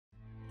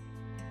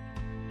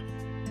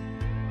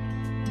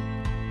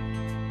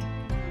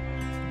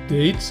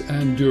Dates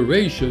and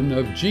duration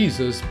of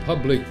Jesus'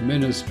 public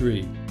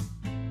ministry.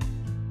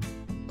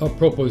 A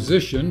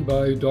proposition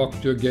by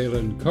Dr.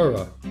 Galen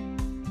Currah.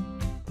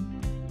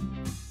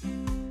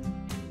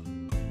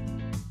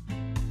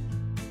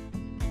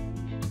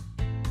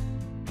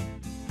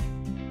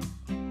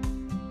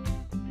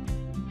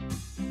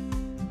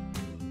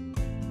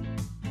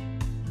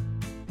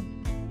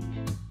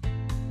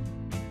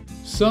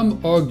 Some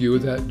argue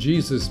that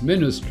Jesus'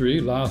 ministry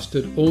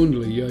lasted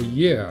only a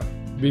year,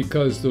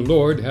 because the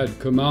Lord had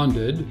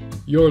commanded,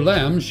 "Your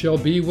lamb shall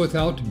be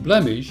without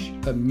blemish,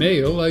 a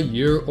male a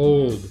year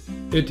old.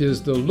 It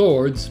is the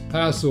Lord's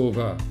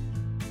Passover."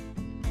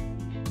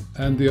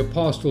 And the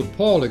Apostle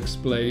Paul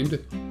explained,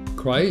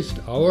 "Christ,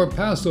 our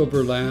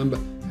Passover lamb,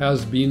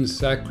 has been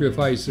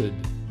sacrificed."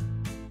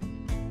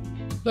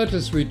 Let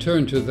us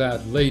return to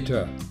that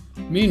later.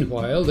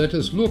 Meanwhile, let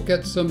us look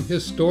at some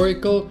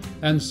historical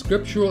and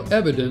scriptural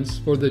evidence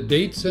for the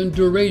dates and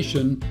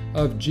duration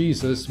of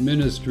Jesus'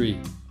 ministry.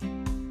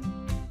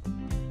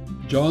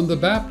 John the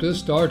Baptist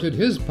started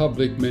his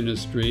public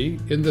ministry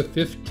in the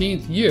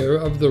 15th year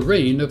of the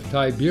reign of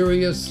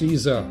Tiberius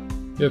Caesar.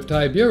 If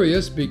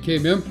Tiberius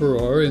became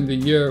emperor in the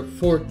year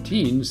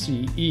 14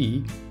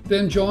 CE,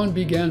 then John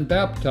began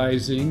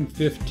baptizing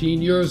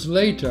 15 years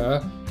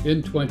later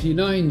in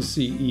 29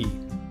 CE.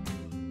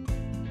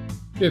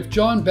 If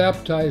John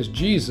baptized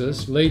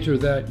Jesus later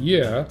that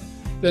year,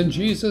 then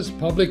Jesus'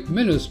 public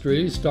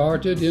ministry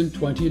started in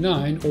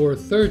 29 or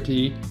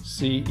 30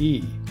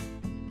 CE.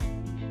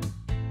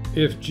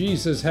 If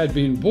Jesus had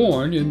been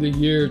born in the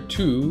year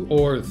 2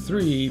 or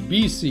 3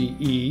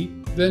 BCE,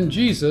 then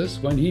Jesus,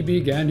 when he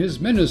began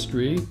his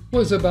ministry,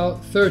 was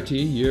about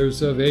 30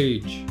 years of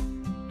age.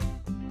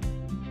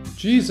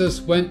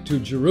 Jesus went to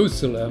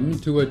Jerusalem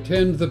to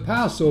attend the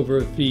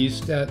Passover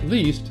feast at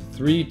least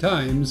 3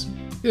 times,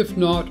 if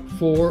not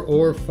 4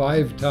 or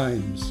 5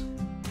 times.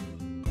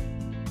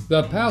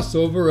 The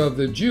Passover of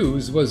the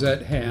Jews was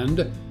at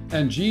hand,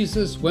 and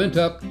Jesus went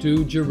up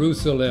to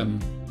Jerusalem.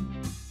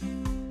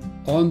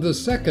 On the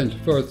second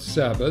first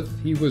Sabbath,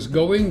 he was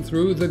going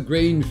through the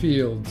grain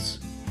fields.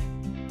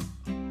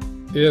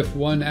 If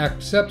one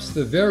accepts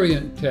the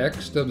variant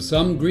text of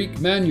some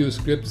Greek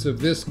manuscripts of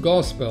this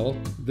gospel,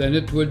 then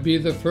it would be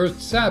the first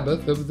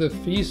Sabbath of the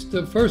Feast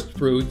of First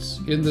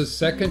Fruits in the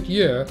 2nd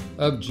year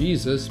of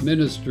Jesus'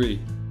 ministry.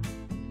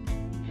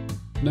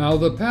 Now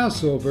the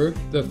Passover,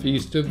 the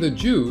feast of the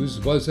Jews,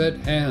 was at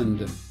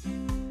hand.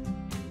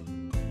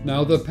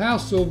 Now the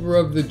Passover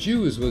of the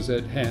Jews was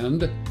at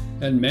hand,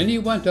 and many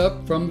went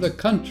up from the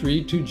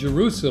country to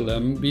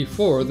Jerusalem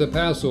before the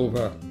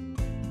Passover.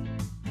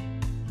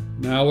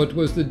 Now it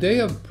was the day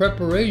of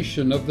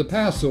preparation of the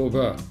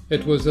Passover.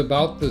 It was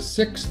about the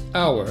 6th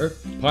hour.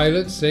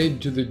 Pilate said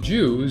to the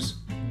Jews,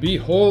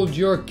 "Behold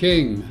your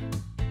king."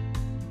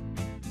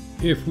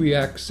 If we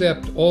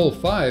accept all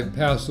 5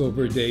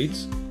 Passover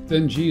dates,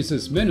 then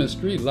Jesus'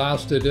 ministry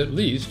lasted at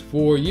least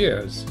 4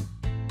 years.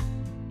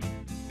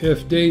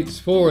 If dates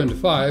 4 and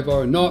 5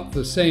 are not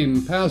the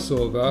same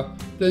Passover,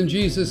 then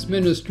Jesus'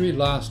 ministry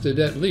lasted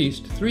at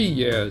least 3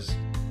 years.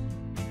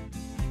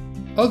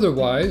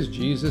 Otherwise,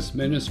 Jesus'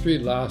 ministry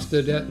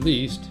lasted at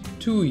least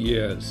 2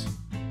 years.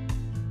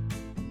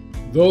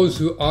 Those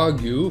who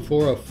argue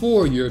for a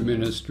 4-year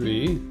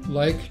ministry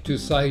like to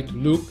cite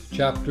Luke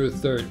chapter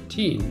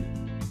 13.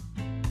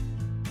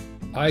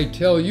 "I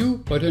tell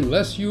you, but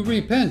unless you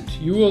repent,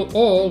 you will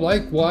all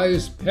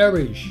likewise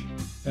perish."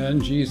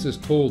 And Jesus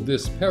told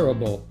this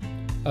parable.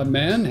 A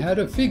man had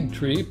a fig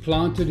tree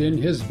planted in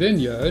his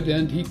vineyard,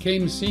 and he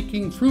came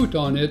seeking fruit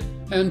on it,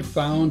 and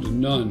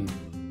found none.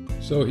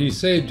 So he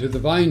said to the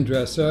vine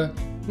dresser,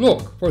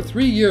 "Look, for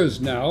 3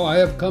 years now I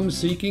have come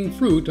seeking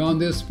fruit on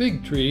this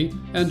fig tree,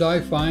 and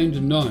I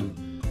find none.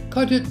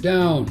 Cut it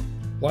down.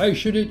 Why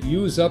should it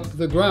use up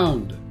the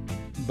ground?"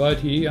 But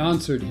he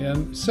answered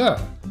him, "Sir,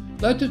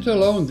 let it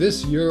alone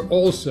this year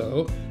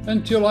also,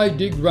 until I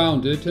dig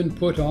round it and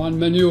put on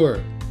manure.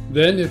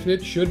 Then if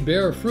it should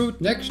bear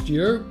fruit next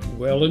year,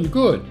 well and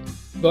good.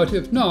 But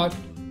if not,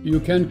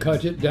 you can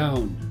cut it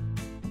down."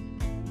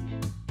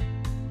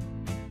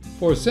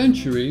 For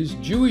centuries,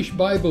 Jewish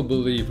Bible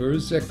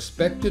believers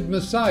expected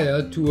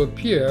Messiah to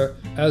appear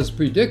as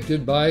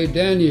predicted by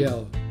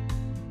Daniel.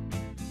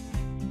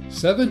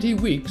 70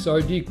 weeks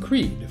are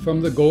decreed from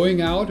the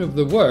going out of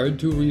the word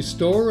to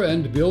restore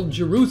and build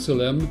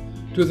Jerusalem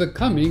to the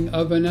coming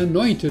of an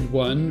anointed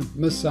one,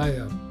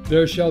 Messiah.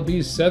 There shall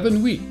be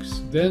 7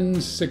 weeks, then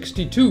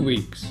 62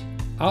 weeks.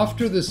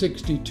 After the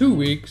 62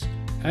 weeks,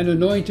 an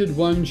anointed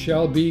one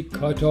shall be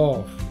cut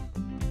off.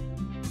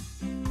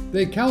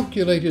 They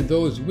calculated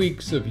those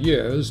weeks of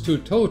years to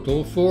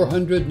total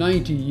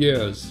 490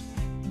 years,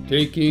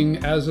 taking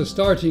as a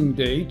starting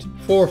date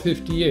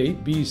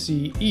 458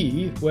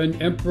 BCE,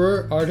 when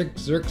Emperor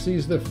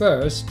Artaxerxes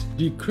I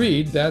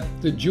decreed that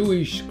the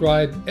Jewish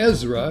scribe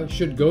Ezra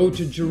should go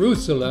to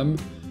Jerusalem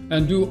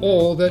and do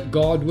all that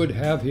God would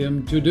have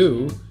him to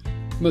do.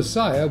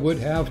 Messiah would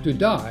have to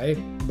die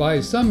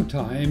by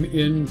sometime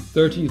in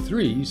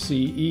 33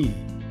 CE.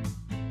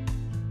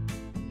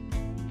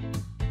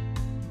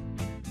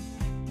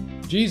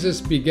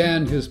 Jesus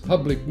began his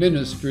public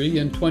ministry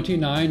in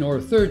 29 or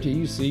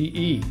 30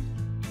 CE.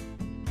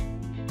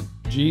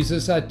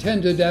 Jesus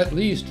attended at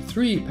least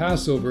 3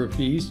 Passover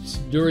feasts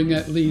during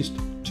at least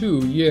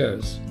 2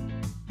 years.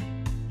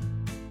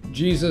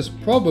 Jesus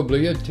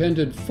probably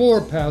attended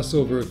 4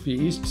 Passover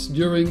feasts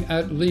during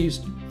at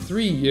least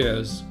 3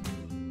 years.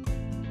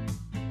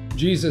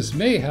 Jesus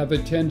may have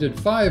attended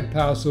 5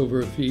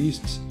 Passover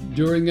feasts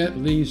during at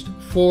least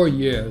 4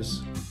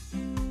 years.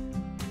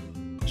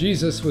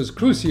 Jesus was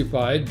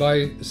crucified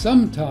by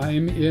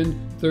sometime in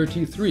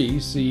 33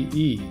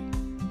 CE.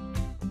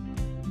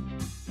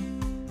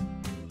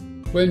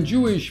 When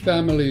Jewish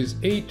families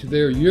ate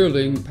their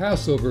yearling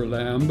Passover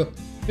lamb,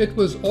 it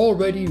was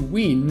already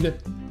weaned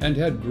and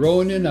had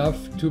grown enough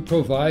to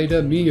provide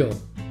a meal.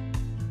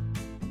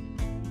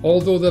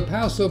 Although the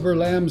Passover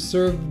lamb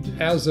served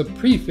as a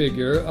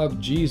prefigure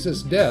of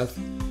Jesus' death,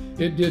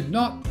 it did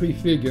not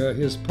prefigure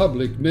his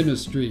public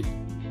ministry.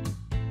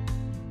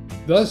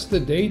 Thus, the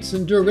dates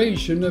and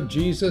duration of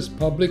Jesus'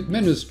 public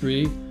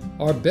ministry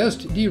are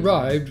best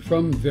derived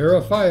from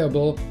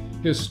verifiable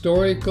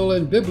historical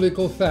and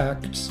biblical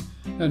facts,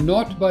 and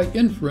not by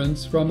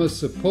inference from a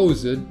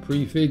supposed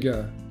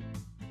prefigure.